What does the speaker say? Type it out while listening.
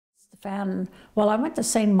Stefan, well, I went to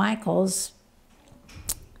St. Michael's.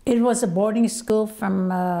 It was a boarding school from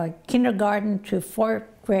kindergarten to 4th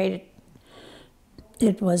grade.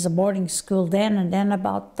 It was a boarding school then, and then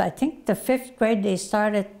about, I think the 5th grade, they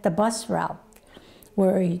started the bus route,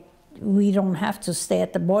 where we don't have to stay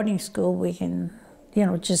at the boarding school. We can, you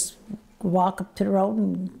know, just walk up to the road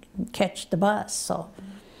and catch the bus.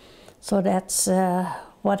 So that's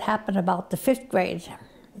what happened about the 5th grade.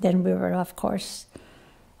 Then we were, of course,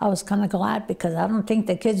 I was kind of glad, because I don't think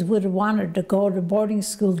the kids would have wanted to go to boarding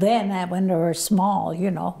school then when they were small, you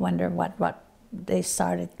know, when they're what they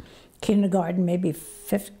started kindergarten, maybe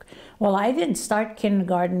 5th. Well, I didn't start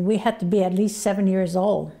kindergarten. We had to be at least 7 years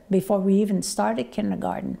old before we even started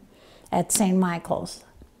kindergarten at St. Michael's.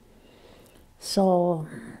 So,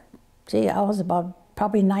 gee, I was about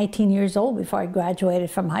probably 19 years old before I graduated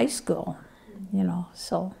from high school, you know,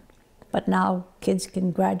 so. But now kids can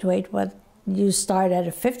graduate, what you start at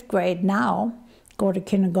a 5th grade now, go to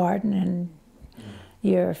kindergarten, and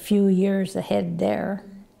you're a few years ahead there.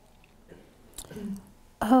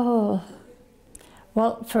 Oh,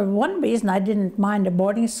 well, for one reason, I didn't mind a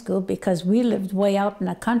boarding school, because we lived way out in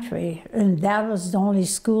the country, and that was the only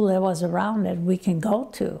school that was around that we can go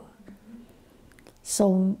to.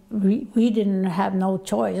 So we didn't have no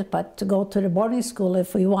choice but to go to the boarding school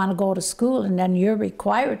if we want to go to school, and then you're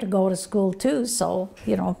required to go to school too. So,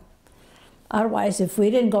 you know, otherwise, if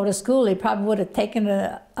we didn't go to school, they probably would have taken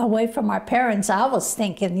it away from our parents. I was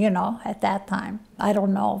thinking, you know, at that time. I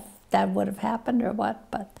don't know if that would have happened or what,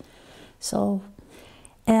 but so,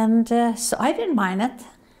 and so I didn't mind it.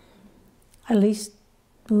 At least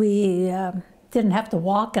we didn't have to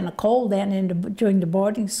walk in the cold then during the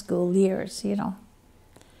boarding school years, you know.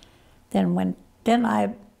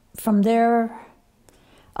 From there,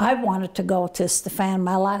 I wanted to go to Stefan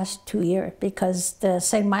my last 2 years, because the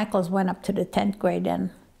St. Michael's went up to the 10th grade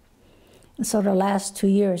then. And so the last 2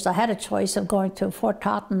 years, I had a choice of going to Fort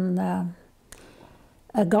Totten,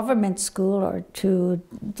 a government school, or to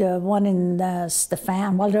the one in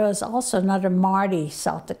Stefan. Well, there was also another Marty,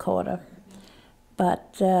 South Dakota.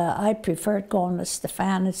 But I preferred going to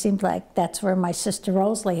Stefan. It seemed like that's where my sister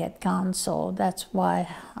Rosalie had gone, so that's why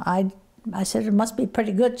I said it must be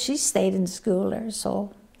pretty good. She stayed in school there,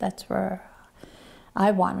 so that's where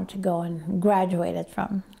I wanted to go and graduated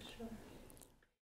from.